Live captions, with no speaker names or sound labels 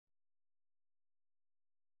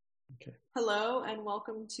Okay. Hello and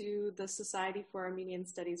welcome to the Society for Armenian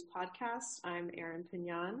Studies podcast. I'm Erin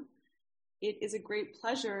Pignon. It is a great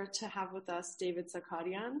pleasure to have with us David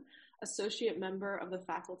Zakarian, Associate Member of the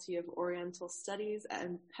Faculty of Oriental Studies at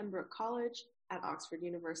Pembroke College at Oxford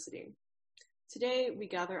University. Today we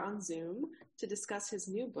gather on Zoom to discuss his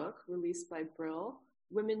new book released by Brill,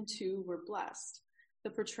 Women Too Were Blessed, The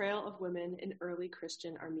Portrayal of Women in Early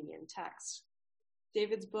Christian Armenian Texts.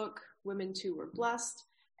 David's book, Women Too Were Blessed,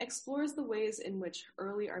 explores the ways in which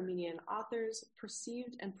early Armenian authors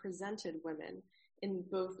perceived and presented women in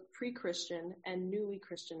both pre-Christian and newly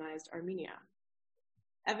Christianized Armenia.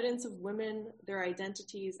 Evidence of women, their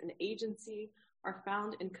identities, and agency are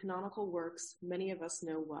found in canonical works many of us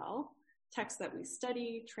know well, texts that we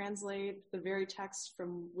study, translate, the very texts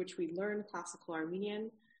from which we learn classical Armenian,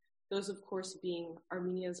 those of course being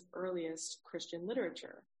Armenia's earliest Christian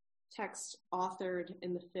literature, texts authored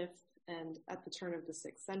in the 5th and at the turn of the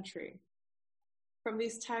 6th century. From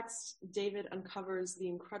these texts, David uncovers the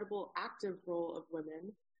incredible active role of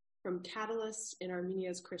women, from catalysts in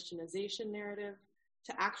Armenia's Christianization narrative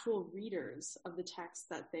to actual readers of the texts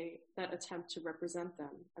that attempt to represent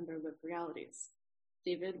them and their lived realities.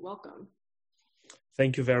 David, welcome.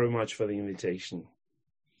 Thank you very much for the invitation.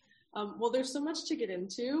 Well, there's so much to get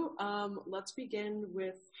into. Let's begin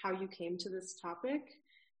with how you came to this topic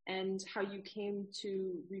and how you came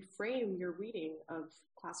to reframe your reading of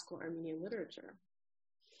classical Armenian literature.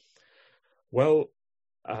 Well,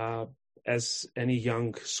 as any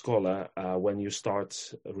young scholar, when you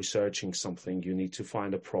start researching something, you need to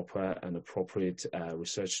find a proper and appropriate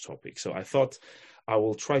research topic. So I thought I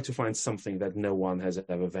will try to find something that no one has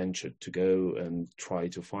ever ventured to go and try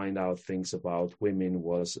to find out things about women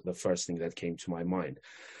was the first thing that came to my mind.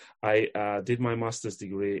 I did my master's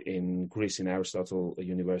degree in Greece in Aristotle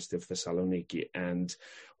University of Thessaloniki, and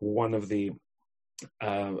one of the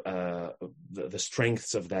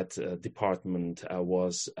strengths of that department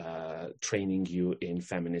was training you in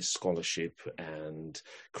feminist scholarship and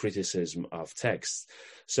criticism of texts.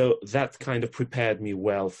 So that kind of prepared me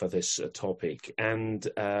well for this topic. And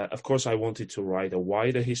of course, I wanted to write a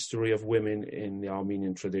wider history of women in the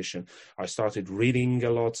Armenian tradition. I started reading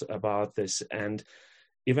a lot about this, and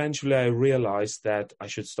eventually I realized that I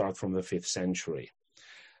should start from the 5th century,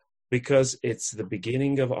 because it's the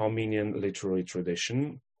beginning of Armenian literary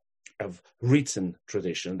tradition, of written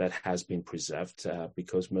tradition that has been preserved,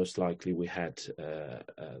 because most likely we had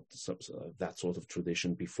that sort of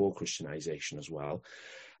tradition before Christianization as well.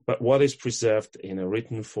 But what is preserved in a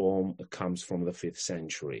written form comes from the 5th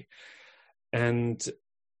century. And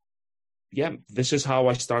yeah, this is how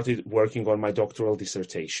I started working on my doctoral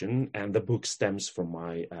dissertation, and the book stems from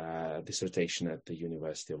my dissertation at the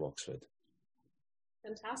University of Oxford.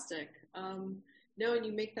 Fantastic. No, and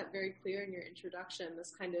you make that very clear in your introduction,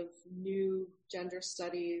 this kind of new gender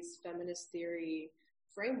studies, feminist theory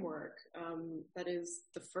framework that is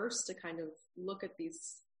the first to kind of look at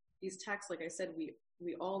these texts. Like I said,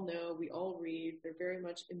 we all know, we all read, they're very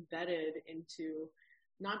much embedded into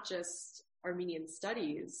not just Armenian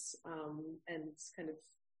studies and kind of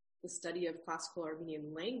the study of classical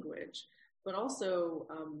Armenian language, but also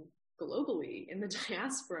globally in the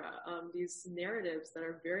diaspora, these narratives that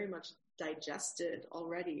are very much digested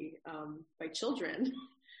already by children.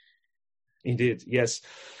 Indeed, yes.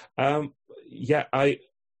 I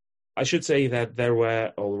should say that there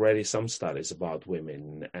were already some studies about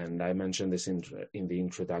women, and I mentioned this in the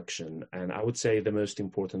introduction, and I would say the most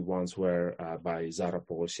important ones were by Zara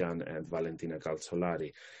Pogosyan and Valentina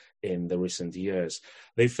Calzolari in the recent years.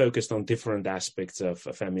 They focused on different aspects of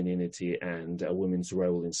femininity and a women's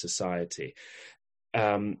role in society.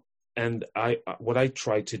 And what I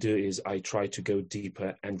try to do is I try to go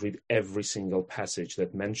deeper and read every single passage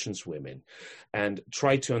that mentions women and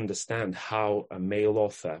try to understand how a male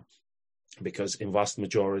author, because in vast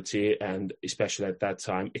majority, and especially at that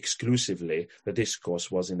time, exclusively, the discourse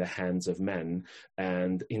was in the hands of men,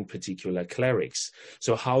 and in particular clerics.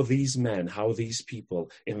 So how these men, how these people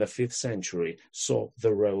in the 5th century saw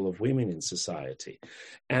the role of women in society.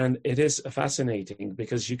 And it is fascinating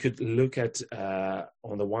because you could look at,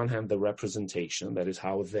 on the one hand, the representation, that is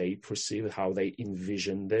how they perceive, how they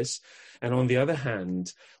envision this. And on the other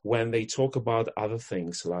hand, when they talk about other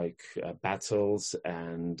things like battles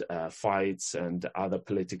and fights and other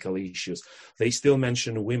political issues, they still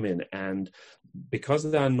mention women. And because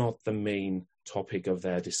they are not the main topic of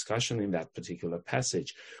their discussion in that particular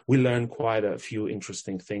passage, we learn quite a few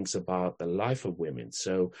interesting things about the life of women.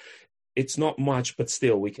 So it's not much, but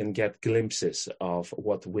still we can get glimpses of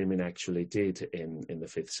what women actually did in the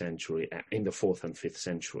 5th century, in the 4th and 5th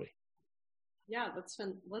century. Yeah, that's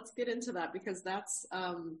fun. Let's get into that, because that's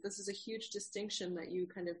this is a huge distinction that you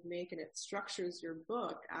kind of make, and it structures your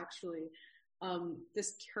book actually.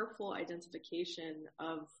 This careful identification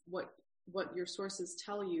of what your sources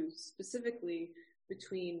tell you specifically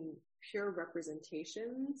between pure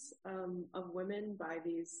representations of women by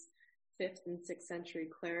these 5th and 6th century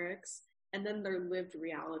clerics, and then their lived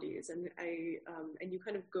realities. And and you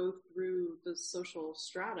kind of go through the social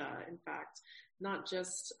strata, in fact, not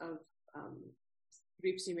just of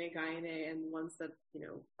Ripsime Gaine and ones that,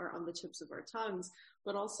 are on the tips of our tongues,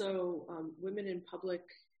 but also women in public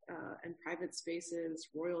and private spaces,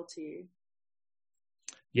 royalty.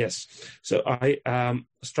 Yes. So I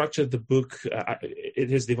structured the book.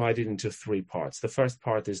 It is divided into 3 parts. The first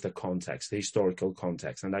part is the context, the historical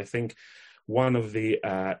context. And I think one of the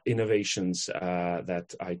innovations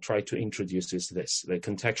that I try to introduce is the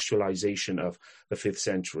contextualization of the 5th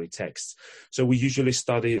century texts. So we usually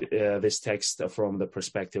study this text from the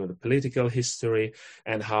perspective of the political history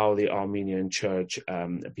and how the Armenian church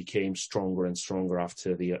became stronger and stronger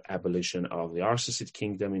after the abolition of the Arsacid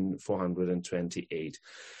kingdom in 428.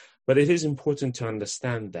 But it is important to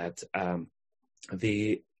understand that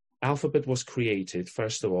the alphabet was created,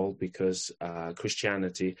 first of all, because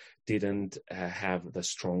Christianity didn't have the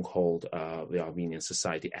stronghold of the Armenian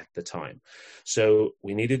society at the time. So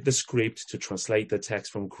we needed the script to translate the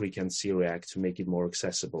text from Greek and Syriac to make it more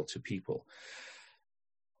accessible to people.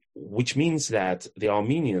 Which means that the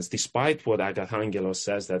Armenians, despite what Agathangelos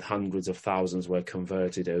says, that hundreds of thousands were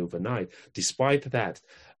converted overnight, despite that,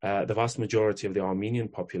 the vast majority of the Armenian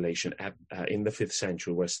population in the 5th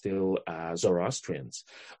century were still Zoroastrians,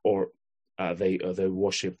 or they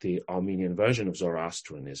worshipped the Armenian version of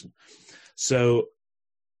Zoroastrianism. So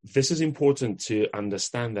this is important to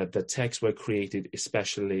understand, that the texts were created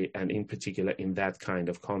especially and in particular in that kind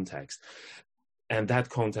of context. And that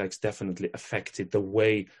context definitely affected the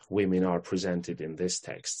way women are presented in this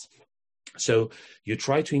text. So you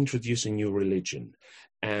try to introduce a new religion.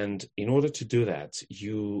 And in order to do that,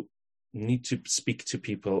 you need to speak to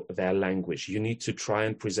people their language. You need to try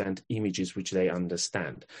and present images which they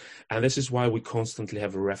understand. And this is why we constantly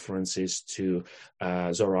have references to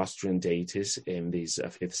Zoroastrian deities in these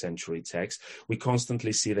 5th century texts. We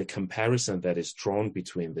constantly see the comparison that is drawn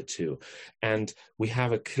between the two. And we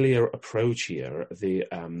have a clear approach here, the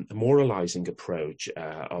moralizing approach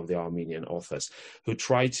of the Armenian authors, who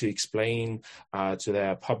try to explain to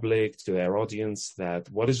their public, to their audience, that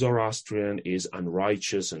what is Zoroastrian is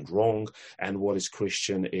unrighteous and wrong, and what is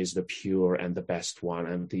Christian is the pure and the best one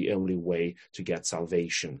and the only way to get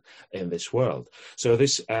salvation in this world. So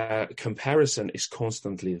this comparison is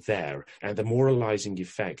constantly there, and the moralizing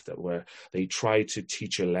effect, where they try to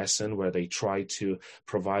teach a lesson, where they try to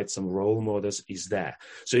provide some role models, is there.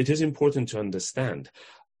 So it is important to understand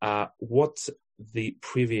what the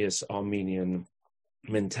previous Armenian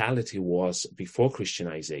mentality was before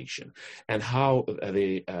Christianization, and how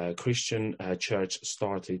the Christian church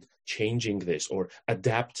started changing this or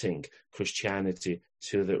adapting Christianity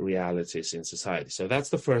to the realities in society. So that's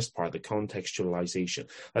the first part, the contextualization.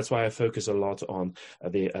 That's why I focus a lot on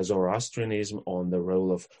the Zoroastrianism, on the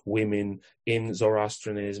role of women in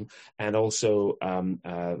Zoroastrianism, and also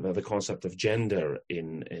the concept of gender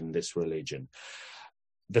in this religion.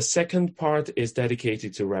 The second part is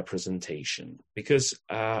dedicated to representation, because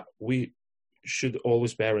we should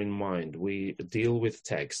always bear in mind we deal with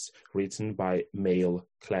texts written by male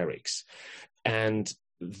clerics. And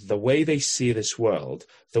the way they see this world,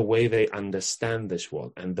 the way they understand this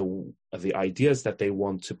world, and the ideas that they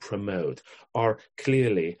want to promote are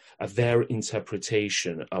clearly their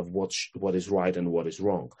interpretation of what is right and what is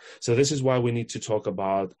wrong. So this is why we need to talk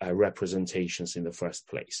about representations in the first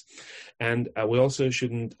place. And we also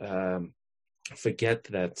shouldn't forget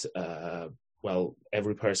that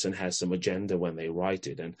every person has some agenda when they write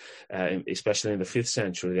it. And especially in the 5th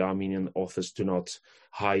century, the Armenian authors do not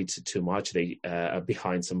hide too much. They are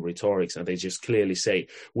behind some rhetorics, and they just clearly say,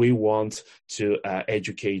 we want to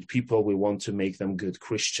educate people. We want to make them good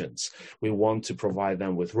Christians. We want to provide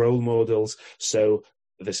them with role models. So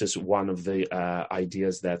this is one of the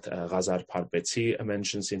ideas that Ghazar Parpetsi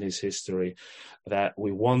mentions in his history, that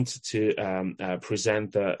we want to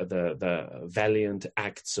present the valiant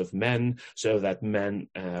acts of men, so that men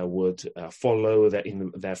would follow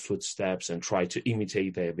in their footsteps and try to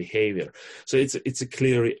imitate their behavior. So it's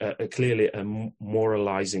clearly a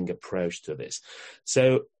moralizing approach to this.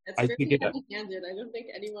 So it's very heavy-handed. I don't think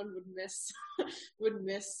anyone would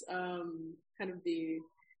miss kind of the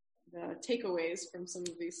takeaways from some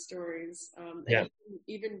of these stories. And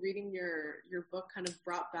even reading your book kind of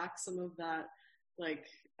brought back some of that, like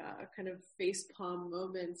kind of facepalm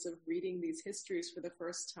moments of reading these histories for the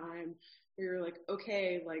first time, where you're like,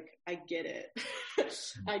 okay, like I get it.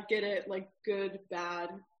 I get it, like good, bad,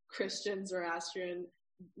 Christian, Zoroastrian,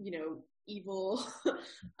 evil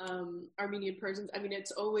Armenian Persians. I mean,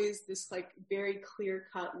 it's always this like very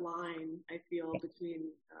clear-cut line, I feel, between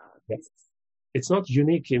these. It's not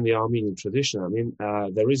unique in the Armenian tradition. I mean,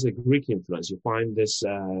 there is a Greek influence. You find this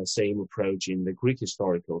same approach in the Greek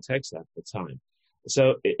historical text at the time.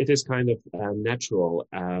 So it is kind of natural,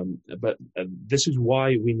 but this is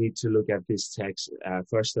why we need to look at this text,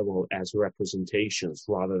 first of all, as representations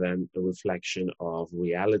rather than a reflection of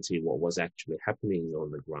reality, what was actually happening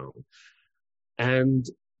on the ground. And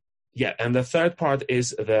the third part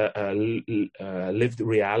is the lived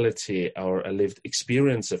reality or a lived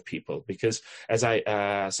experience of people, because as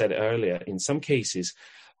I said earlier, in some cases,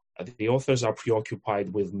 the authors are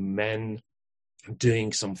preoccupied with men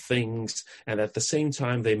doing some things, and at the same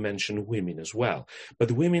time they mention women as well.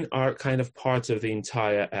 But women are kind of part of the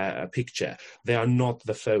entire picture. They are not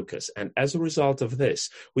the focus. And as a result of this,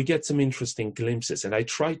 we get some interesting glimpses. And I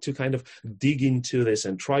try to kind of dig into this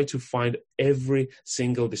and try to find every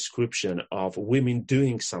single description of women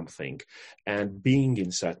doing something and being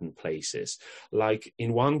in certain places. Like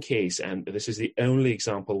in one case, and this is the only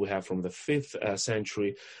example we have from the 5th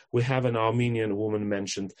century, we have an Armenian woman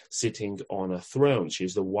mentioned sitting on a throne.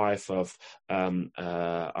 She's the wife of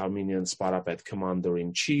Armenian Sparapet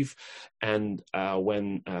commander-in-chief, and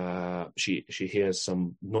when she hears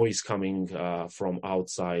some noise coming from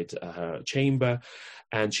outside her chamber,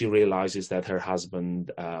 and she realizes that her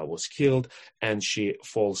husband was killed, and she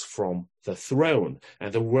falls from the throne.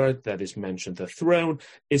 And the word that is mentioned, the throne,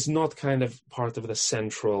 is not kind of part of the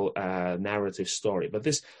central narrative story. But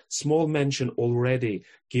this small mention already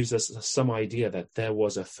gives us some idea that there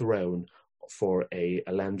was a throne for a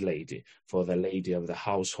landlady, for the lady of the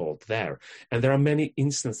household there. And there are many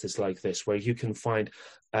instances like this where you can find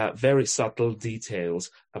very subtle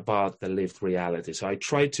details about the lived reality. So I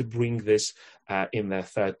tried to bring this in the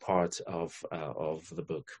third part of the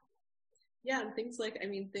book. Yeah, and things like,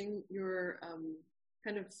 your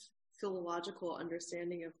kind of philological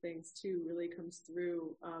understanding of things too really comes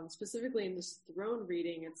through, specifically in this throne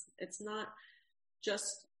reading. It's not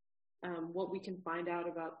just what we can find out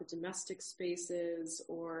about the domestic spaces,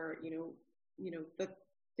 or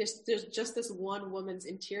there's just this one woman's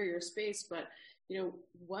interior space, but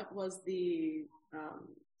what was the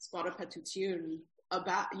Sparapetutun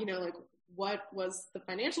about? Like what was the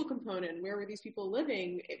financial component? Where were these people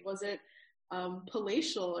living? Was it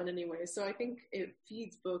palatial in any way? So I think it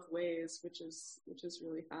feeds both ways, which is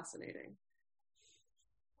really fascinating.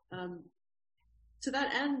 To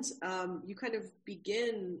that end, you kind of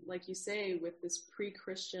begin, like you say, with this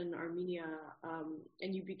pre-Christian Armenia,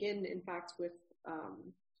 and you begin, in fact, with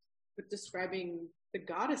describing the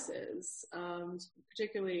goddesses,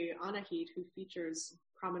 particularly Anahit, who features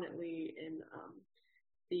prominently in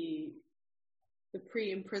the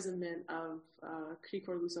pre-imprisonment of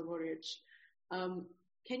Krikor Lusavoric.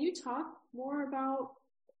 Can you talk more about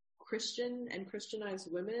Christian and Christianized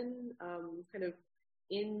women, kind of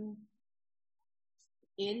in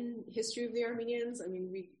history of the Armenians? I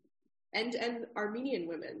mean, and Armenian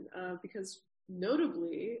women, because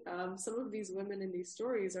notably, some of these women in these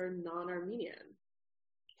stories are non-Armenian.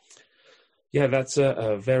 Yeah, that's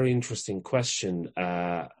a very interesting question.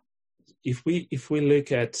 If we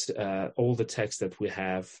look at all the texts that we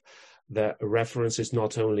have, the references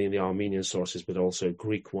not only in the Armenian sources but also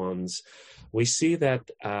Greek ones, we see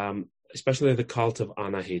that especially the cult of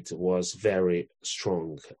Anahit was very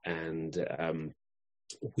strong, and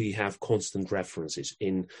we have constant references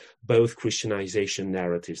in both Christianization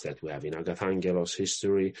narratives that we have in Agathangelos'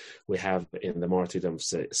 history, we have in the martyrdom of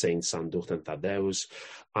Saint Sanducht and Thaddeus.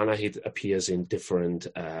 Anahit appears in different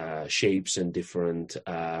shapes and different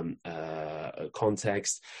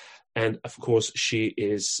contexts. And of course, she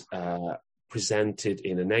is presented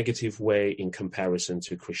in a negative way in comparison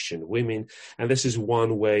to Christian women. And this is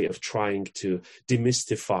one way of trying to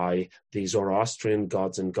demystify the Zoroastrian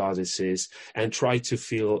gods and goddesses and try to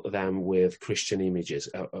fill them with Christian images.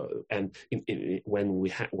 When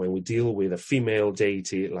we deal with a female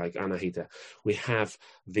deity like Anahita, we have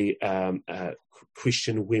the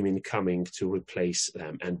Christian women coming to replace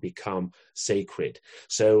them and become sacred.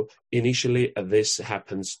 So initially this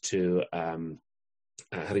happens to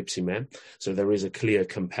Haripsime. So there is a clear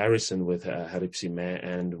comparison with Haripsime,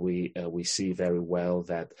 and we see very well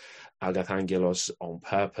that Agathangelos on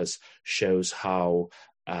purpose shows how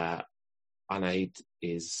Anaid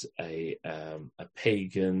is a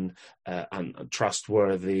pagan,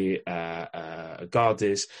 untrustworthy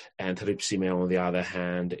goddess, and Hripsime, on the other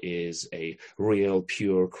hand, is a real,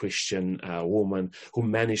 pure Christian woman who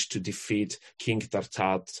managed to defeat King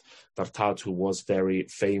Tartat, who was very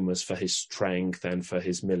famous for his strength and for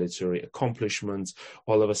his military accomplishments.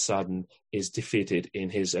 All of a sudden is defeated in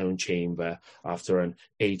his own chamber after an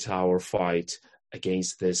 8-hour fight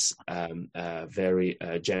against this very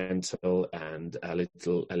gentle and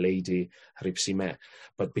little lady, Hripsime.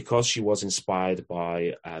 But because she was inspired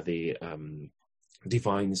by the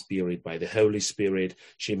divine spirit, by the Holy Spirit,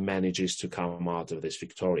 she manages to come out of this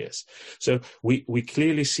victorious. So we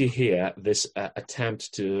clearly see here this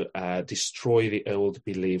attempt to destroy the old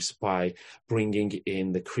beliefs by bringing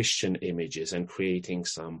in the Christian images and creating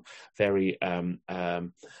some very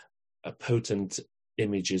potent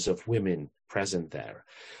images of women present there.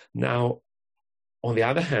 Now, on the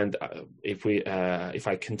other hand, if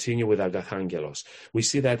I continue with Agathangelos, we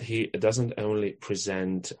see that he doesn't only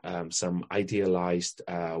present some idealized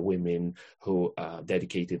women who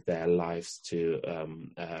dedicated their lives to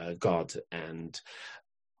God, and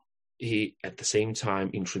he at the same time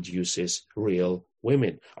introduces real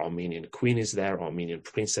women. Armenian queen is there, Armenian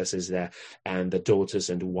princess is there, and the daughters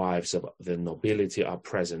and wives of the nobility are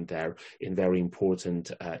present there in very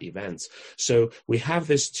important events. So we have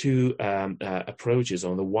these two approaches.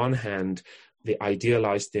 On the one hand, the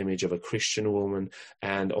idealized image of a Christian woman,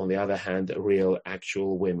 and on the other hand, real,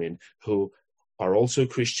 actual women who are also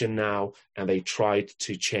Christian now, and they tried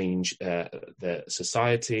to change the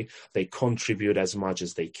society. They contribute as much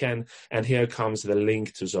as they can. And here comes the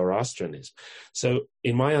link to Zoroastrianism. So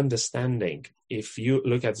in my understanding, if you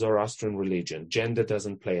look at Zoroastrian religion, gender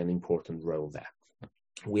doesn't play an important role there.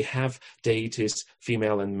 We have deities,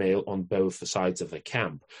 female and male, on both sides of the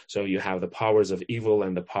camp. So you have the powers of evil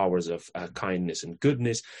and the powers of kindness and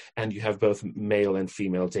goodness, and you have both male and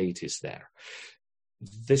female deities there.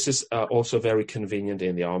 This is also very convenient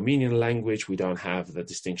in the Armenian language. We don't have the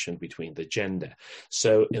distinction between the gender.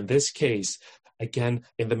 So in this case, again,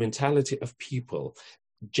 in the mentality of people,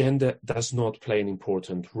 gender does not play an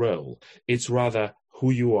important role. It's rather who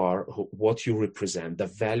you are, what you represent, the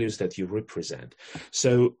values that you represent.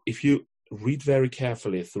 So if you read very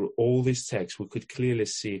carefully through all these texts, we could clearly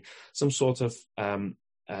see some sort of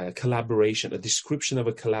collaboration, a description of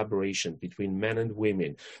a collaboration between men and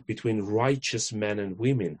women, between righteous men and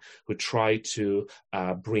women who try to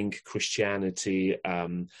bring Christianity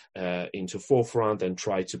into forefront and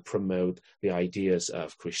try to promote the ideas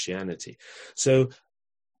of Christianity. So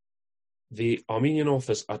the Armenian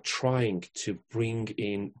authors are trying to bring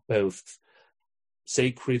in both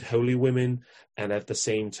sacred, holy women and at the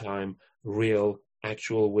same time real,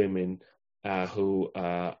 actual women who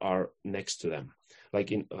are next to them. Like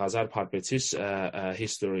in Ghazar Parpetsi's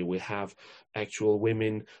history, we have actual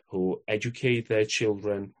women who educate their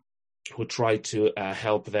children, who try to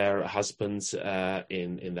help their husbands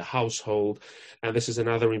in the household. And this is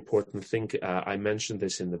another important thing. I mentioned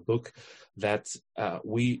this in the book, that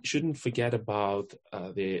we shouldn't forget about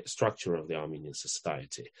the structure of the Armenian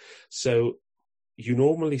society. So you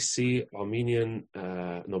normally see Armenian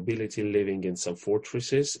nobility living in some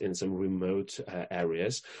fortresses, in some remote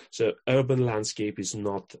areas. So urban landscape is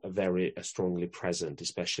not very strongly present,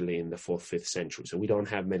 especially in the 4th, 5th century. So we don't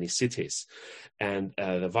have many cities. And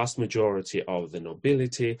the vast majority of the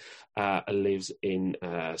nobility lives in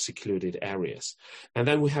secluded areas. And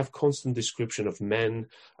then we have constant description of men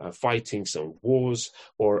fighting some wars,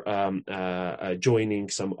 or joining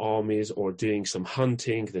some armies, or doing some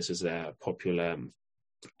hunting. This is a popular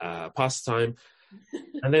pastime.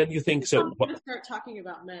 And then you think, so what, start talking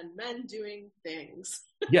about men doing things.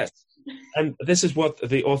 Yes, and this is what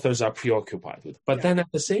the authors are preoccupied with. But then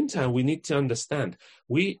at the same time, we need to understand,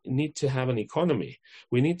 we need to have an economy.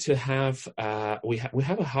 We need to have we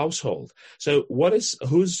have a household. So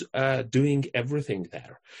who's doing everything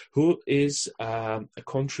there? Who is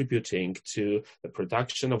contributing to the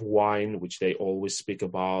production of wine, which they always speak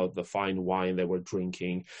about, the fine wine they were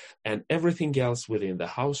drinking, and everything else within the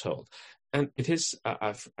household? And it is,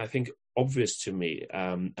 I think, obvious to me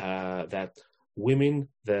that women,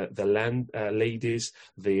 the land ladies,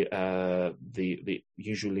 the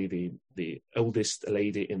usually the oldest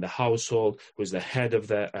lady in the household, who is the head of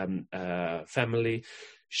the family,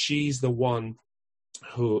 she's the one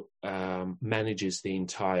who manages the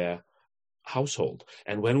entire household.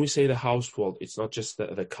 And when we say the household, it's not just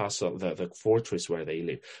the castle, the fortress where they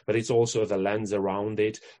live, but it's also the lands around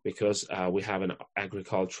it, because we have an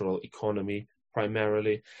agricultural economy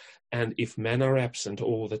primarily. And if men are absent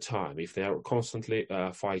all the time, if they are constantly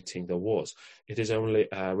fighting the wars, it is only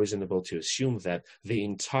reasonable to assume that the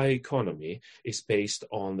entire economy is based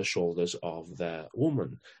on the shoulders of the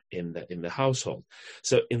woman in the household.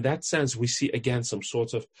 So in that sense, we see again some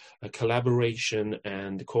sort of collaboration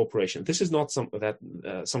and cooperation. This is not something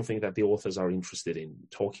that the authors are interested in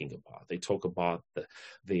talking about. They talk about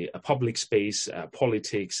the public space,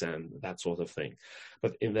 politics, and that sort of thing.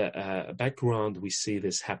 But in the background, we see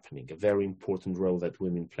this happening, a very important role that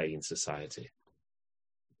women play in society.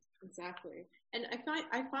 Exactly. And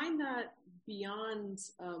I find that beyond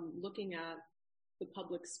looking at the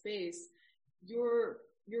public space, your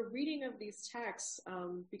reading of these texts,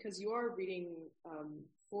 because you are reading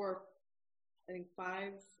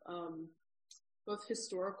five, both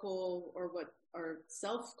historical or what are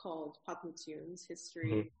self-called patmutyuns,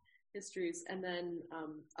 histories, and then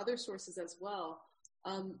other sources as well.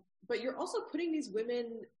 But you're also putting these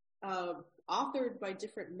women authored by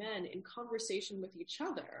different men in conversation with each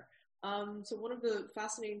other. So one of the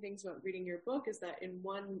fascinating things about reading your book is that in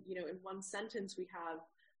one sentence we have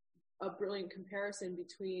a brilliant comparison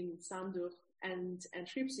between Sanduch and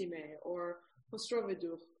Tripsime or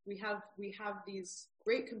Ostroveduk. We have these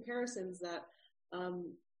great comparisons that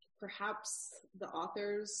perhaps the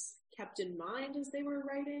authors kept in mind as they were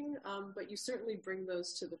writing, but you certainly bring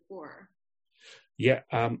those to the fore. Yeah,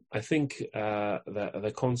 I think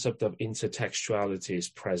the concept of intertextuality is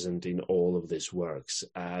present in all of these works.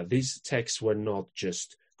 These texts were not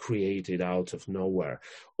just created out of nowhere.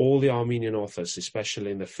 All the Armenian authors, especially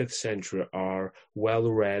in the 5th century, are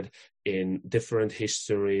well read in different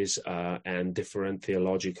histories and different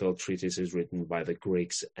theological treatises written by the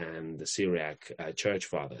Greeks and the Syriac church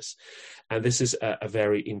fathers. And this is a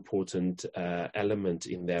very important element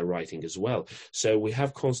in their writing as well. So we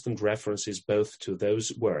have constant references both to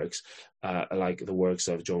those works, like the works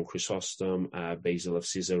of John Chrysostom, Basil of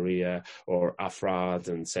Caesarea, or Afrad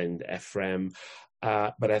and Saint Ephrem,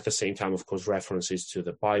 but at the same time, of course, references to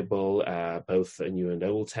the Bible, both the New and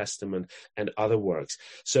Old Testament, and other works.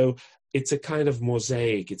 So it's a kind of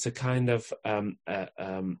mosaic. It's a kind of a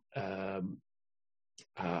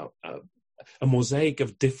mosaic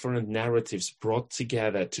of different narratives brought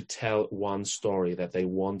together to tell one story that they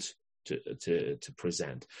want to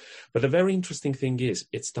present. But the very interesting thing is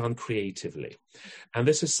it's done creatively. And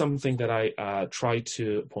this is something that I try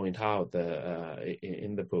to point out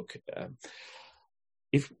in the book.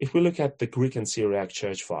 If we look at the Greek and Syriac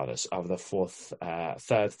church fathers of the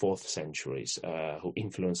 3rd, 4th centuries, who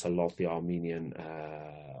influenced a lot the Armenian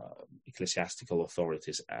ecclesiastical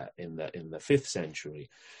authorities in the 5th century,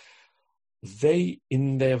 they,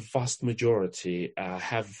 in their vast majority,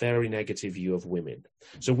 have very negative view of women.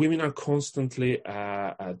 So women are constantly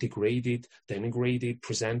degraded, denigrated,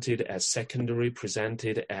 presented as secondary,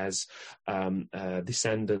 presented as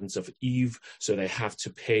descendants of Eve. So they have to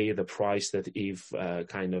pay the price that Eve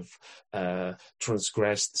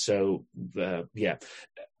transgressed. So,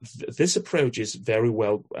 this approach is very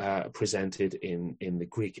well presented in the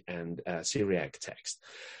Greek and Syriac text.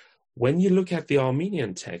 When you look at the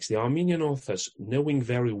Armenian text, the Armenian authors, knowing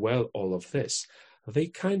very well all of this, they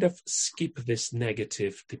kind of skip this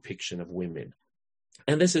negative depiction of women.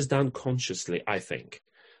 And this is done consciously, I think.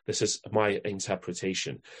 This is my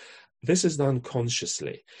interpretation. This is done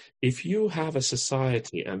consciously. If you have a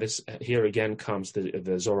society, and this here again comes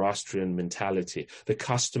the Zoroastrian mentality, the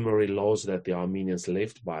customary laws that the Armenians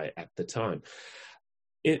lived by at the time,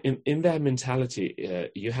 in their mentality,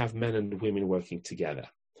 you have men and women working together.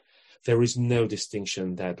 There is no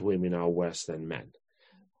distinction that women are worse than men.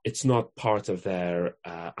 It's not part of their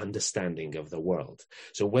understanding of the world.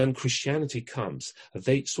 So when Christianity comes,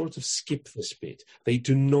 they sort of skip this bit. They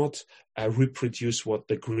do not reproduce what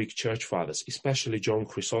the Greek church fathers, especially John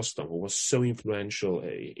Chrysostom, who was so influential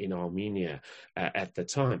in Armenia at the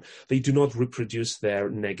time, they do not reproduce their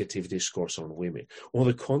negative discourse on women. On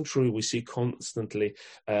the contrary, we see constantly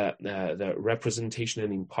the representation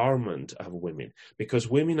and empowerment of women, because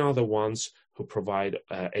women are the ones who provide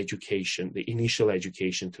education, the initial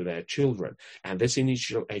education to their children. And this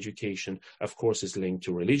initial education, of course, is linked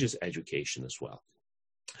to religious education as well.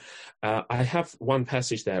 I have one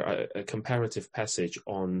passage there, a comparative passage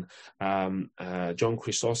on John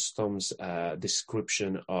Chrysostom's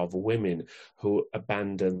description of women who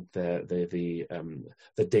abandoned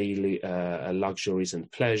the daily luxuries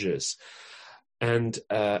and pleasures. And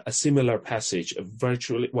a similar passage,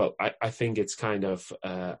 virtually, well, I think it's kind of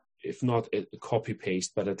if not a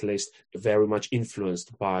copy-paste, but at least very much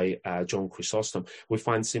influenced by John Chrysostom. We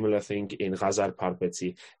find similar thing in Ghazal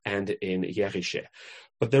Parbetzi and in Yeriche.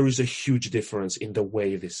 But there is a huge difference in the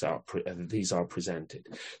way these are presented.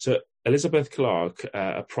 So Elizabeth Clark,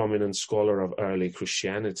 a prominent scholar of early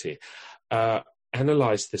Christianity,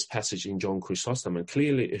 analyzed this passage in John Chrysostom, and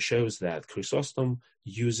clearly it shows that Chrysostom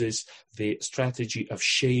uses the strategy of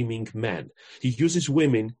shaming men. He uses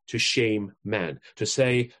women to shame men, to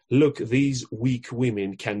say, look, these weak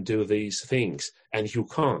women can do these things, and you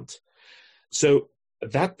can't. So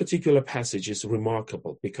that particular passage is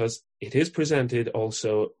remarkable because it is presented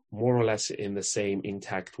also more or less in the same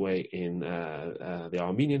intact way in the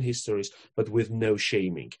Armenian histories, but with no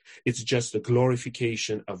shaming. It's just a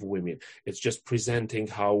glorification of women. It's just presenting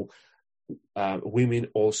how women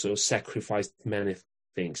also sacrificed many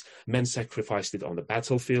things. Men sacrificed it on the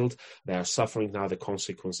battlefield. They are suffering now the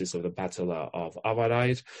consequences of the Battle of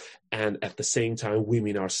Avaraid. And at the same time,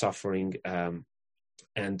 women are suffering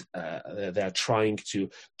and they're trying to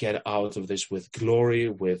get out of this with glory,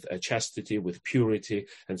 with chastity, with purity,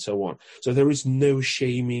 and so on. So there is no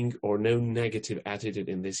shaming or no negative attitude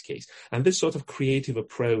in this case. And this sort of creative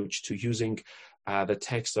approach to using the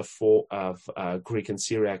text of Greek and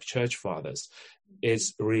Syriac church fathers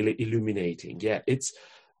is really illuminating. Yeah,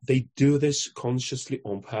 they do this consciously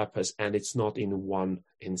on purpose, and it's not in one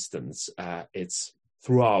instance. It's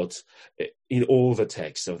throughout, in all the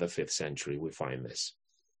texts of the 5th century, we find this.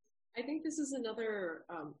 I think this is another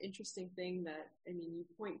interesting thing that, you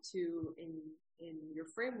point to in your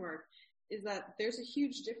framework, is that there's a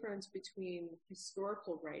huge difference between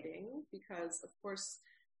historical writing, because of course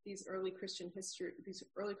these early Christian texts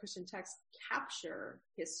capture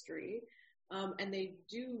history, and they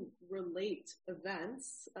do relate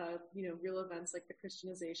events, real events like the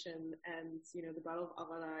Christianization and the Battle of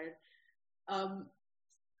Avaraid.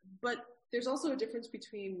 But there's also a difference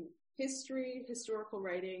between historical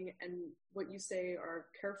writing, and what you say are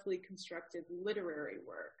carefully constructed literary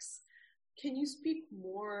works. Can you speak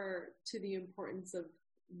more to the importance of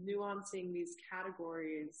nuancing these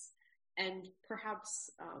categories, and perhaps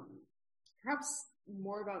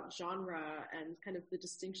more about genre and kind of the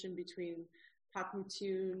distinction between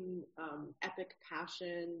patmutun, epic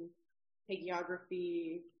passion,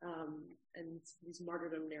 hagiography, and these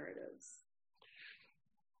martyrdom narratives?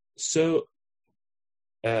 So,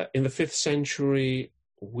 in the 5th century,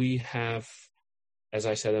 we have, as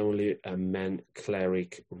I said, only a man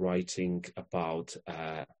cleric writing about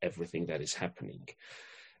everything that is happening.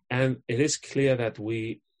 And it is clear that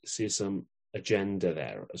we see some agenda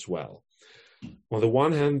there as well. On the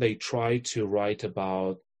one hand, they try to write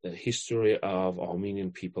about the history of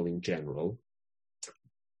Armenian people in general,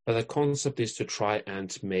 but the concept is to try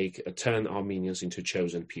and turn Armenians into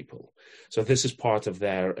chosen people. So this is part of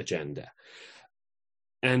their agenda.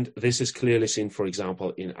 And this is clearly seen, for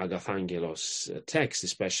example, in Agathangelos' text,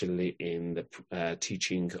 especially in the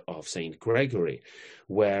teaching of Saint Gregory,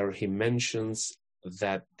 where he mentions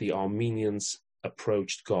that the Armenians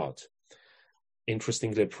approached God.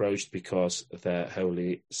 Interestingly approached because the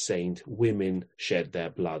holy saint women shed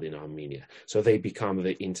their blood in Armenia. So they become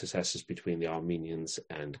the intercessors between the Armenians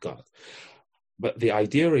and God. But the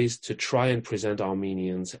idea is to try and present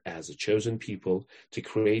Armenians as a chosen people, to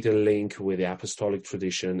create a link with the apostolic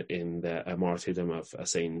tradition in the martyrdom of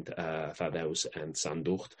Saint Thaddeus and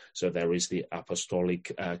Sanducht. So there is the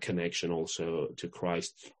apostolic connection also to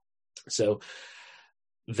Christ. So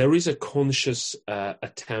there is a conscious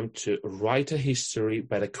attempt to write a history,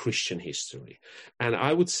 but a Christian history. And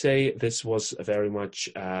I would say this was very much,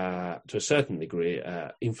 to a certain degree,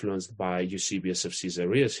 influenced by Eusebius of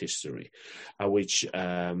Caesarea's history, which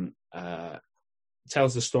tells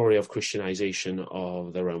the story of Christianization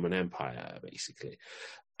of the Roman Empire, basically.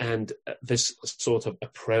 And this sort of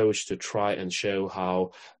approach to try and show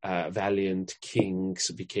how valiant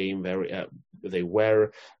kings became they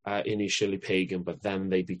were initially pagan, but then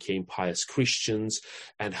they became pious Christians,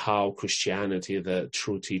 and how Christianity, the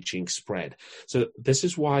true teaching, spread. So this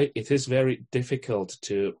is why it is very difficult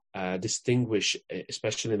to distinguish,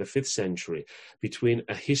 especially in the 5th century, between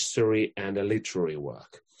a history and a literary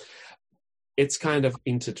work. It's kind of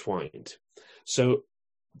intertwined. So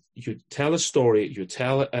you tell a story, you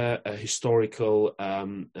tell a historical,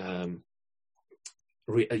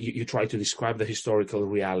 you try to describe the historical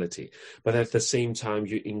reality, but at the same time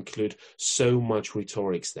you include so much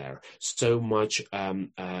rhetorics there, so much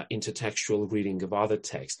intertextual reading of other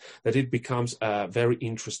texts, that it becomes a very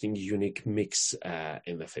interesting, unique mix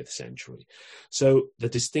in the 5th century. So the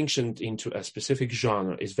distinction into a specific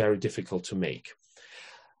genre is very difficult to make.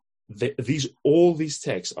 All these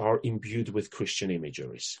texts are imbued with Christian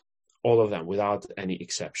imageries. all of them, without any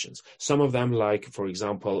exceptions. Some of them, like, for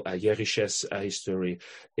example, Jeriche's history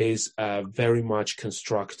is very much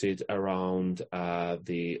constructed around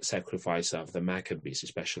the sacrifice of the Maccabees,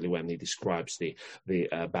 especially when he describes the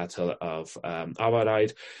Battle of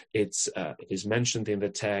Avaride. It is mentioned in the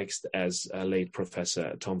text, as late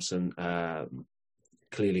Professor Thompson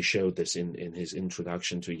clearly showed this in his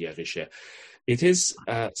introduction to Jeriche. It is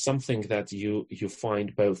something that you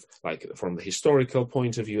find both, like, from the historical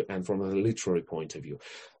point of view and from a literary point of view.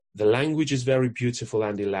 The language is very beautiful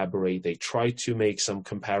and elaborate. They try to make some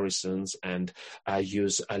comparisons and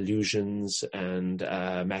use allusions and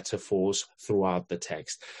metaphors throughout the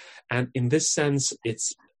text. And in this sense,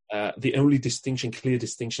 it's the only clear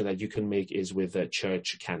distinction that you can make is with the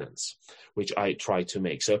church canons, which I try to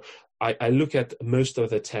make. So I look at most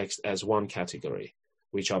of the text as one category,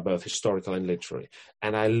 which are both historical and literary.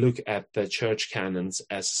 And I look at the church canons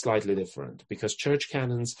as slightly different, because church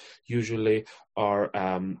canons usually are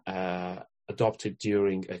adopted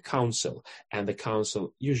during a council, and the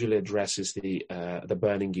council usually addresses the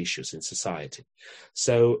burning issues in society.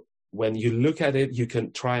 So when you look at it, you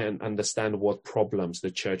can try and understand what problems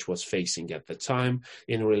the church was facing at the time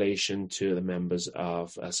in relation to the members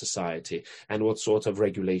of society, and what sort of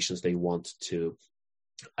regulations they want to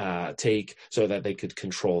take so that they could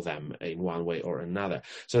control them in one way or another.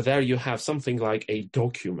 So there you have something like a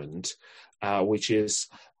document which is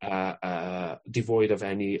devoid of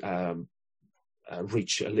any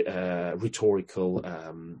rich rhetorical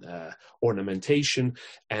ornamentation,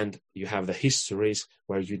 and you have the histories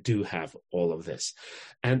where you do have all of this.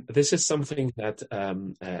 And this is something that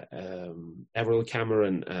Avril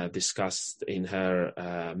Cameron discussed in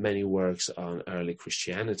her many works on early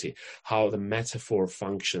Christianity, how the metaphor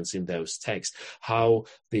functions in those texts, how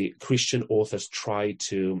the Christian authors try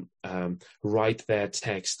to write their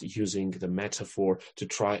text using the metaphor to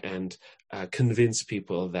try and convince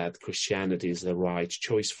people that Christianity is the right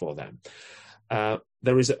choice for them.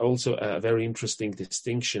 There is also a very interesting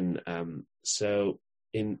distinction. So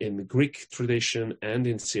in the Greek tradition and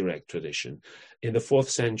in Syriac tradition, in the 4th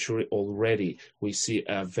century already, we see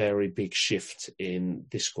a very big shift in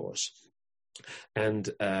discourse. And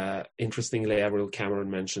interestingly, Avril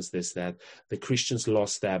Cameron mentions this, that the Christians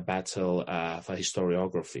lost their battle for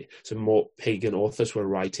historiography. So more pagan authors were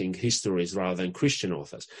writing histories rather than Christian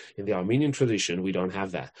authors. In the Armenian tradition, we don't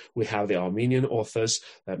have that. We have the Armenian authors,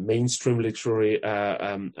 mainstream literary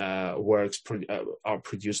works are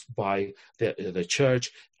produced by the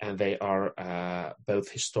church, and they are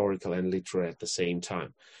both historical and literary at the same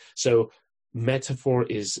time. So metaphor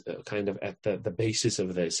is kind of at the basis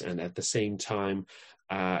of this, and at the same time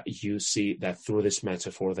you see that through this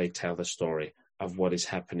metaphor they tell the story of what is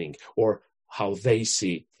happening, or how they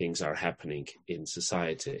see things are happening in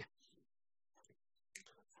society.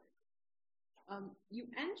 You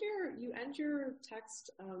end your text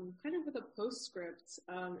kind of with a postscript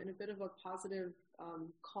and a bit of a positive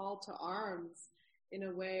call to arms. In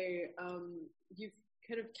a way, you've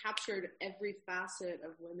kind of captured every facet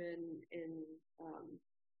of women in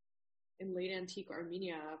late antique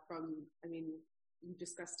Armenia. You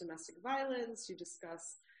discuss domestic violence, you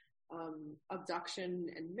discuss abduction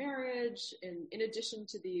and marriage, and in addition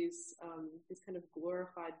to these kind of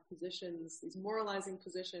glorified positions, these moralizing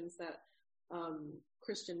positions that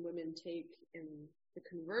Christian women take in the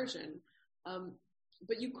conversion.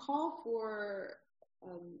 But you call for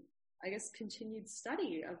continued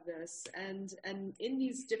study of this, and in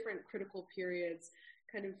these different critical periods,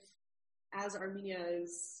 kind of as Armenia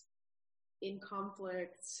is in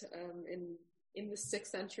conflict, in the 6th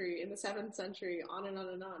century, in the 7th century, on and on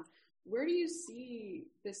and on. Where do you see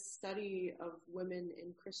this study of women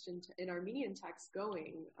in Armenian texts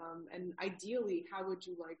going? And ideally, how would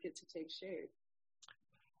you like it to take shape?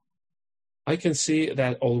 I can see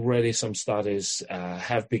that already some studies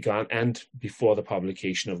have begun, and before the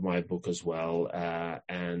publication of my book as well,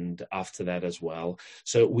 and after that as well.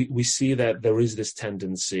 So we see that there is this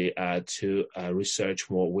tendency to research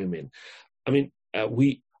more women. I mean,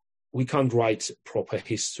 we can't write proper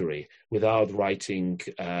history without writing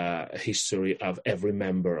a history of every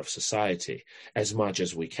member of society, as much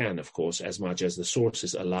as we can, of course, as much as the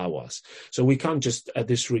sources allow us. So we can't just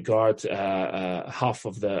disregard half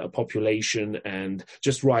of the population and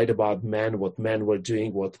just write about men, what men were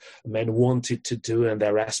doing, what men wanted to do, and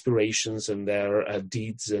their aspirations and their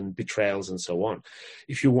deeds and betrayals and so on.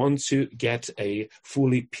 If you want to get a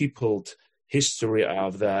fully peopled history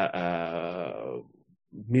of the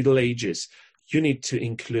Middle Ages, you need to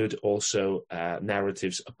include also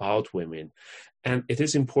narratives about women. And it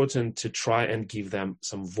is important to try and give them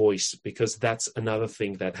some voice, because that's another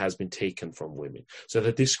thing that has been taken from women. So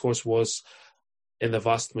the discourse was, in the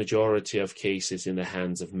vast majority of cases, in the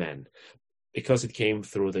hands of men, because it came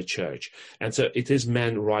through the church. And so it is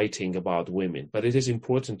men writing about women, but it is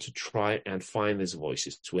important to try and find these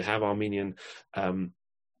voices. We have Armenian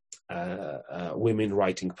women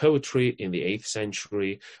writing poetry in the 8th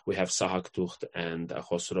century. We have Sahak Duht and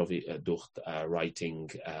Khosrovi Duht writing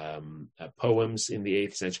poems in the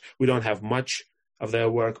 8th century. We don't have much of their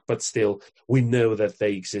work, but still we know that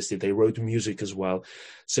they existed. They wrote music as well.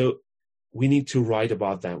 So we need to write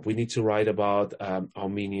about them. We need to write about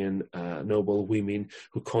Armenian noble women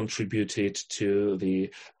who contributed to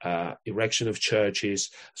the erection of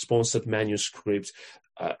churches, sponsored manuscripts.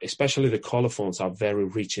 Especially the colophons are very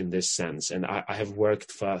rich in this sense. And I have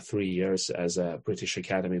worked for 3 years as a British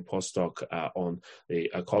Academy postdoc on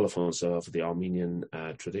the colophons of the Armenian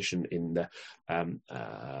tradition in the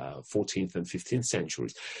 14th and 15th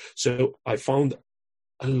centuries. So I found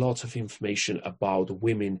a lot of information about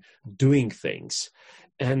women doing things.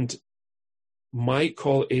 And my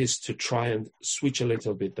call is to try and switch a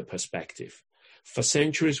little bit the perspective. For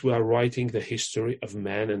centuries, we are writing the history of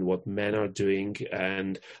men and what men are doing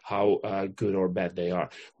and how good or bad they are.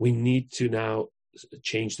 We need to now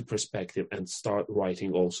change the perspective and start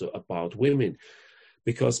writing also about women,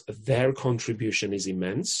 because their contribution is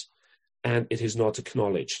immense and it is not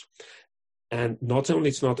acknowledged. And not only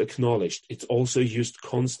it's not acknowledged, it's also used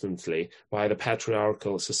constantly by the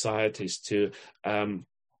patriarchal societies to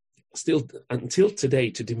still, until today,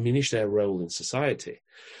 to diminish their role in society.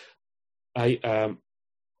 I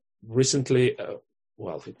recently,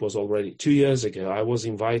 well, it was already 2 years ago, I was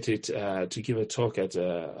invited to give a talk at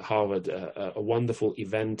Harvard, a wonderful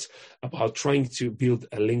event about trying to build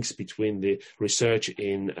links between the research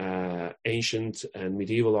in ancient and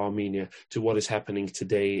medieval Armenia to what is happening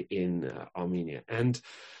today in Armenia. And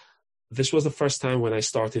this was the first time when I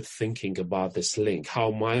started thinking about this link,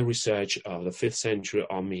 how my research of the 5th century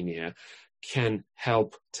Armenia can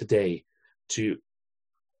help today to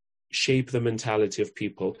shape the mentality of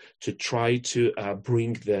people, to try to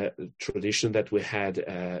bring the tradition that we had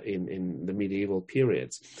in the medieval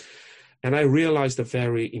periods. And I realized a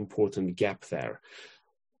very important gap there.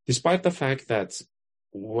 Despite the fact that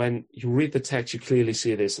when you read the text, you clearly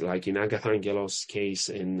see this, like in Agatha Angelos' case,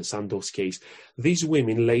 in Sandokh's case, these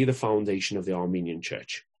women lay the foundation of the Armenian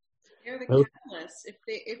church. They're the catalysts.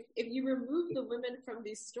 If you remove the women from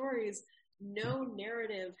these stories, no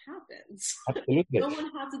narrative happens. Absolutely. No one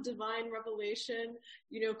has a divine revelation.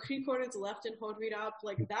 Krikor is left and Hodrid up.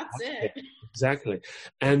 Like, that's it. Exactly.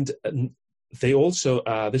 And they also,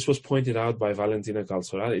 this was pointed out by Valentina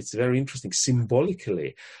Galsorad, it's very interesting.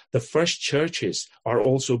 Symbolically, the first churches are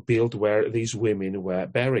also built where these women were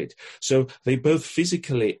buried. So they both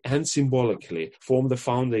physically and symbolically form the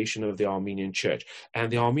foundation of the Armenian church.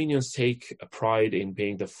 And the Armenians take pride in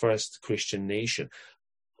being the first Christian nation.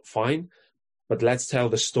 Fine. But let's tell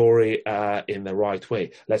the story in the right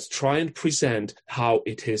way. Let's try and present how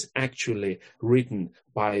it is actually written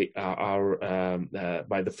by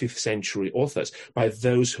by the 5th century authors, by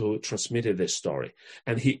those who transmitted this story.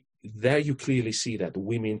 And there you clearly see that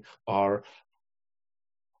women are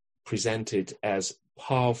presented as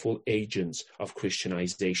powerful agents of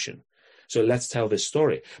Christianization. So let's tell this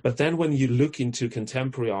story. But then when you look into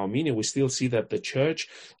contemporary Armenia, we still see that the church,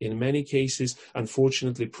 in many cases,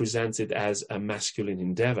 unfortunately presents it as a masculine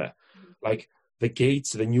endeavor. Like the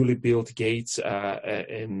gates, the newly built gates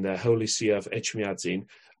in the Holy See of Echmiadzin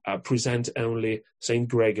present only Saint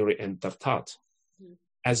Gregory and Tartat,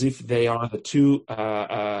 as if they are the two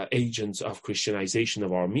agents of Christianization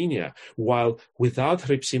of Armenia, while without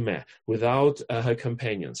Hripsime, without her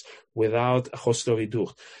companions, without Khosrovi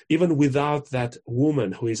Duht, even without that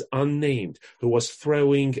woman who is unnamed, who was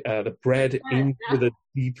throwing the bread into the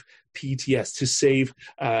deep PTS to save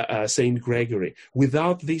Saint Gregory,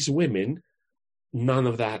 without these women, none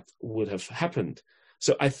of that would have happened.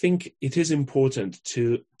 So I think it is important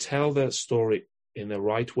to tell the story in the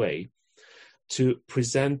right way, to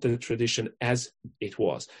present the tradition as it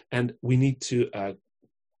was. And we need to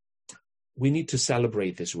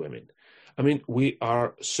celebrate these women. I mean, we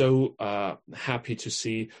are so happy to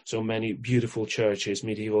see so many beautiful churches,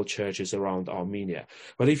 medieval churches around Armenia.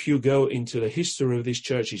 But if you go into the history of these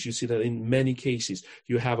churches, you see that in many cases,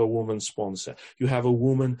 you have a woman sponsor. You have a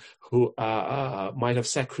woman who might have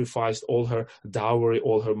sacrificed all her dowry,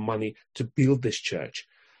 all her money to build this church.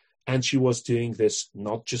 And she was doing this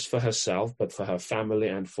not just for herself, but for her family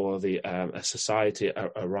and for the society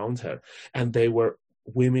around her. And they were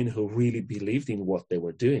women who really believed in what they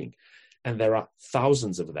were doing. And there are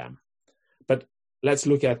thousands of them. But let's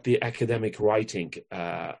look at the academic writing.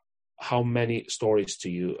 How many stories do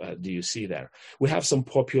you see there? We have some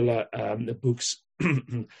popular books,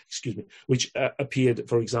 excuse me, which appeared,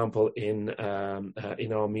 for example, in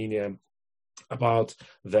Armenia, about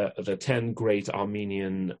the 10 great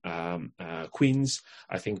Armenian queens,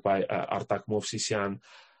 I think by Artak Movsisyan.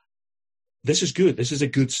 This is good. This is a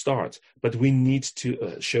good start, but we need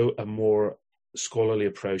to show a more scholarly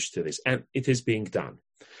approach to this, and it is being done.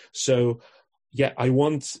 So, yeah, I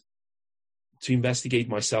want to investigate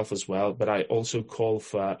myself as well, but I also call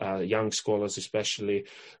for young scholars, especially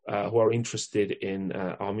who are interested in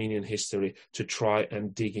Armenian history, to try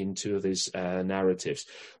and dig into these narratives.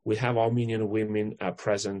 We have Armenian women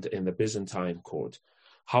present in the Byzantine court.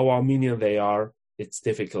 How Armenian they are, it's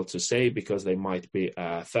difficult to say, because they might be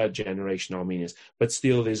third generation Armenians, but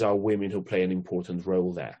still these are women who play an important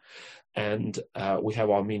role there. And we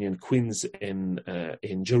have Armenian queens in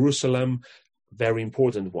Jerusalem, very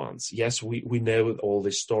important ones. Yes, we know all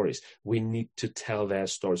these stories. We need to tell their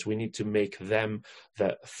stories. We need to make them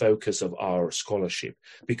the focus of our scholarship,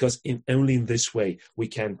 because only in this way we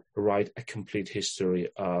can write a complete history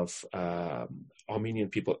of Armenian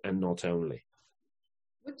people, and not only.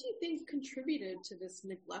 What do you think contributed to this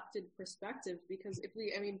neglected perspective? Because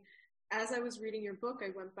as I was reading your book,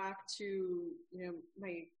 I went back to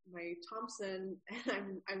my Thompson,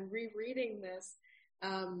 and I'm rereading this.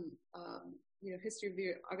 History of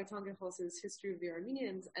the Agaton Gehos's History of the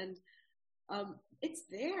Armenians, and it's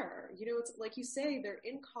there. It's like you say, they're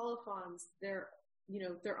in colophons, they're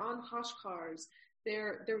on hashkars,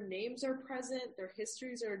 their names are present, their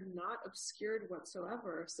histories are not obscured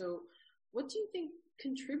whatsoever. So what do you think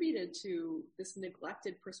contributed to this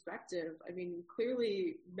neglected perspective? I mean,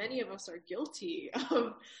 clearly many of us are guilty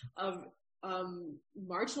of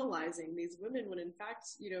marginalizing these women, when in fact,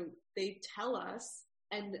 they tell us,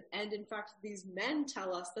 and in fact, these men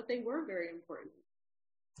tell us that they were very important.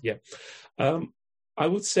 Yeah. I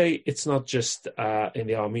would say it's not just in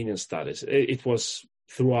the Armenian studies. It was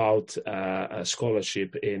throughout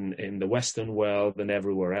scholarship in the Western world and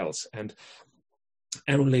everywhere else. And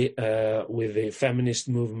only with the feminist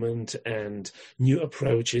movement and new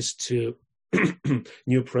approaches to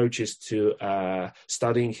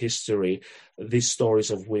studying history, these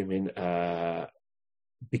stories of women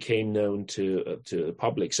became known to the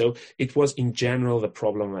public. So it was in general the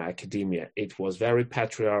problem of academia. It was very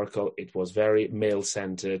patriarchal, it was very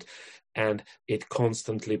male-centered, and it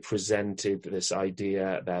constantly presented this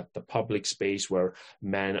idea that the public space where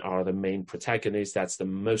men are the main protagonists, that's the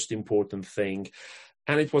most important thing.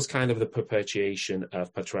 And it was kind of the perpetuation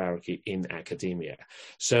of patriarchy in academia.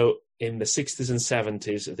 So in the 60s and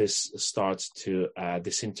 70s, this starts to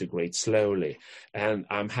disintegrate slowly. And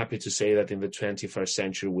I'm happy to say that in the 21st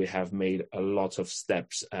century, we have made a lot of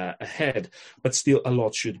steps ahead, but still a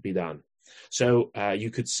lot should be done. So you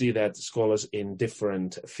could see that scholars in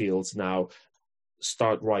different fields now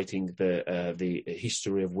start writing the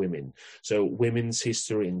history of women. So women's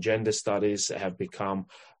history and gender studies have become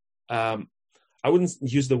I wouldn't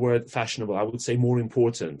use the word fashionable. I would say more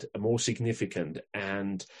important, more significant,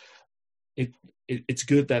 and it's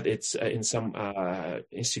good that it's in some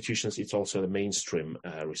institutions. It's also the mainstream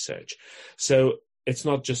research. So it's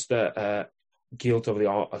not just the guilt of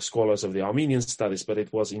the scholars of the Armenian studies, but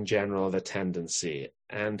it was in general the tendency.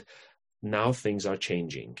 And now things are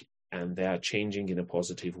changing, and they are changing in a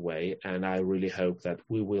positive way. And I really hope that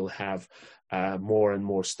we will have more and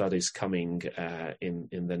more studies coming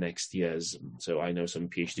in the next years. So I know some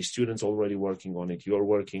PhD students already working on it. You're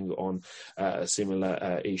working on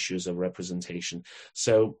similar issues of representation.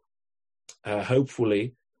 So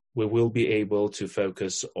hopefully we will be able to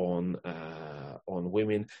focus on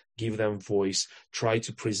women, give them voice, try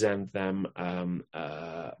to present them,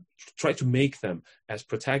 try to make them as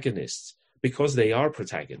protagonists, because they are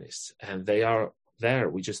protagonists and they are there.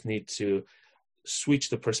 We just need to switch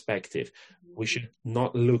the perspective. We should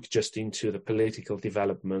not look just into the political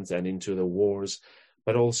developments and into the wars,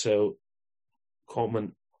 but also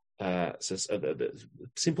common,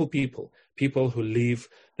 simple people who live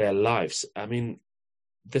their lives. I mean,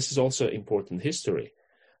 this is also important history.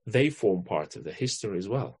 They form part of the history as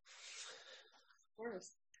well. Of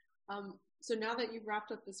course. So now that you've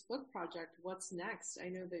wrapped up this book project, what's next? I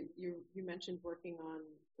know that you mentioned working on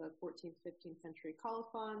the 14th, 15th century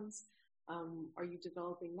colophons. Are you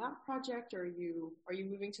developing that project, or are you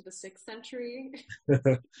moving to the 6th century?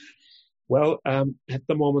 Well, at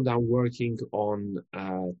the moment, I'm working on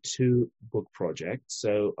two book projects.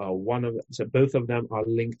 So both of them are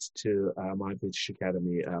linked to my British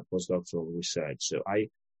Academy postdoctoral research. So I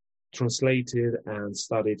translated and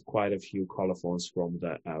studied quite a few colophons from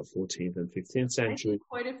the 14th and 15th century. I think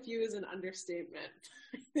quite a few is an understatement.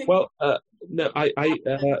 Well, no,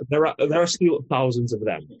 there are still thousands of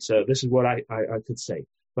them. So this is what I could say.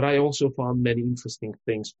 But I also found many interesting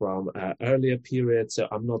things from earlier periods. So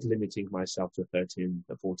I'm not limiting myself to 13th,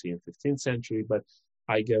 14th, 15th century, but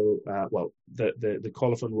I go, the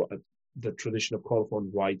colophon, the tradition of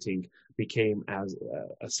colophon writing became as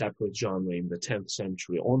a separate genre in the 10th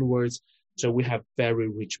century onwards. So we have very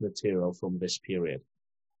rich material from this period.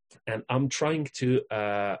 And I'm trying to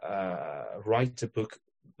write a book.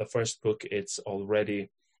 The first book, it's already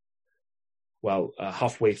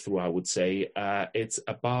halfway through, I would say. It's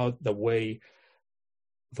about the way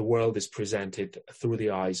the world is presented through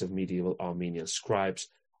the eyes of medieval Armenian scribes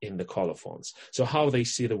in the colophons. So how they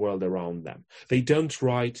see the world around them. They don't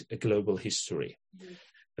write a global history. Mm-hmm.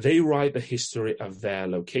 They write the history of their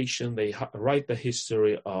location. They write the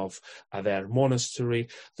history of their monastery.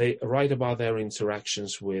 They write about their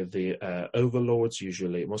interactions with the overlords,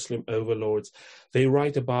 usually Muslim overlords. They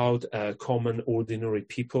write about common, ordinary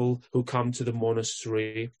people who come to the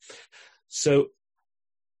monastery. So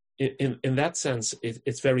in that sense,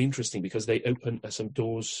 it's very interesting because they open some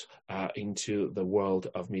doors into the world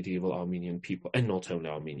of medieval Armenian people, and not only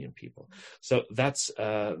Armenian people. So that's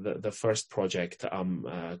the first project I'm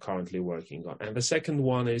currently working on. And the second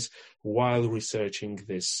one is, while researching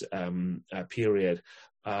this period,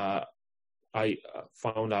 I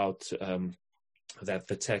found out that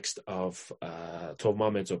the text of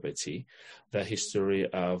Tovma Medzopetsi, the history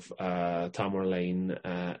of Tamerlane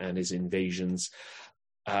and his invasions,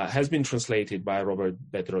 has been translated by Robert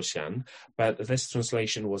Bedrosian, but this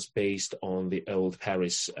translation was based on the old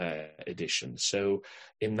Paris edition. So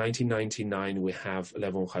in 1999, we have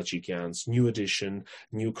Levon Khachikian's new edition,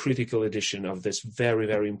 new critical edition of this very,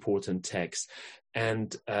 very important text.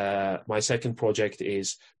 And my second project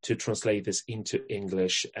is to translate this into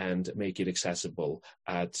English and make it accessible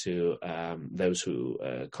to those who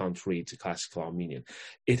can't read classical Armenian.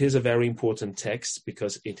 It is a very important text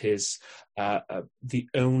because it is the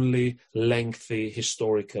only lengthy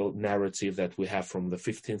historical narrative that we have from the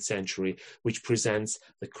 15th century, which presents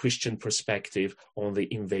the Christian perspective on the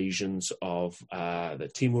invasions of the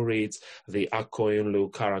Timurids, the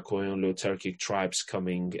Akkoyunlu, Karakoyunlu, Turkic tribes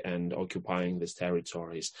coming and occupying this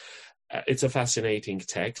territories. It's a fascinating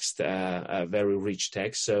text, a very rich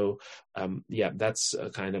text. So, that's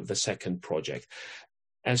kind of the second project.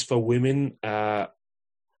 As for women,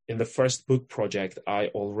 in the first book project, I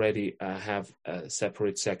already have a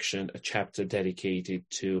separate section, a chapter dedicated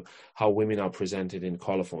to how women are presented in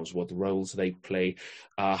colophons, what roles they play,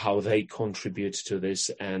 how they contribute to this.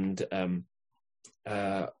 And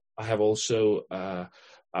I have also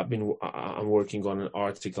I'm working on an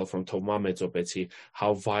article from Tovma Medzopetsi,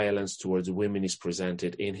 how violence towards women is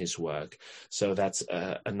presented in his work. So that's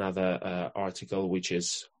another article which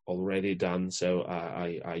is already done. So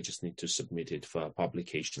I just need to submit it for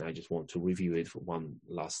publication. I just want to review it for one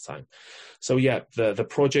last time. So the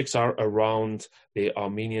projects are around the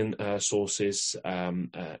Armenian sources,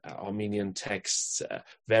 Armenian texts,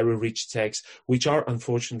 very rich texts, which are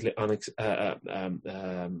unfortunately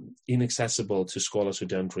inaccessible to scholars who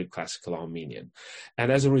don't read classical Armenian.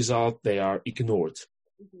 And as a result, they are ignored.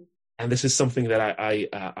 Mm-hmm. And this is something that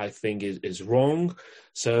I think is wrong.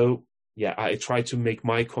 So I try to make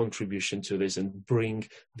my contribution to this and bring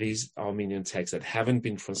these Armenian texts that haven't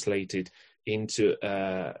been translated into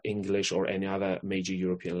English or any other major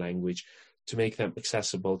European language, to make them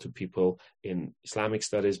accessible to people in Islamic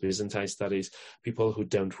studies, Byzantine studies, people who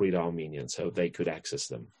don't read Armenian, so they could access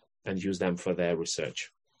them and use them for their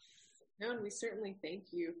research. No, and we certainly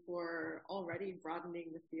thank you for already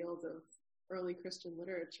broadening the field of early Christian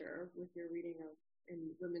literature with your reading of In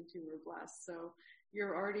Women Too Were Blessed. So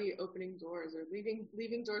you're already opening doors, or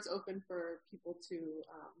leaving doors open for people to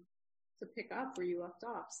pick up where you left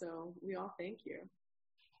off. So we all thank you.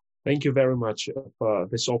 Thank you very much for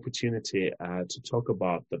this opportunity to talk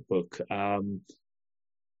about the book.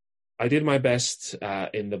 I did my best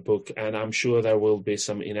in the book, and I'm sure there will be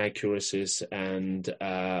some inaccuracies and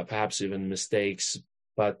perhaps even mistakes,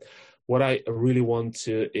 but what I really want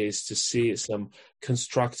is to see some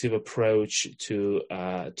constructive approach to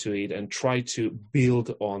it and try to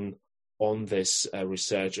build on on this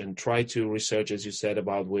research and try to research, as you said,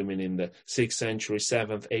 about women in the 6th century,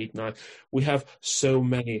 7th, 8th, 9th. We have so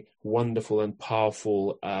many wonderful and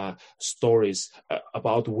powerful stories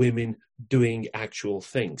about women doing actual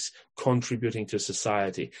things, contributing to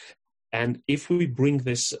society. And if we bring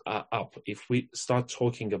this up, if we start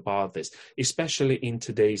talking about this, especially in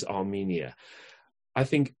today's Armenia, I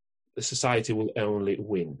think the society will only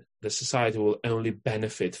win. The society will only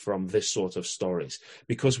benefit from this sort of stories,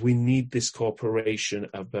 because we need this cooperation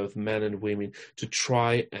of both men and women to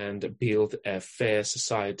try and build a fair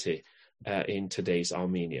society in today's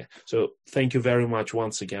Armenia. So thank you very much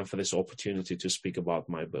once again for this opportunity to speak about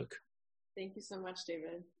my book. Thank you so much,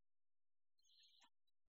 David.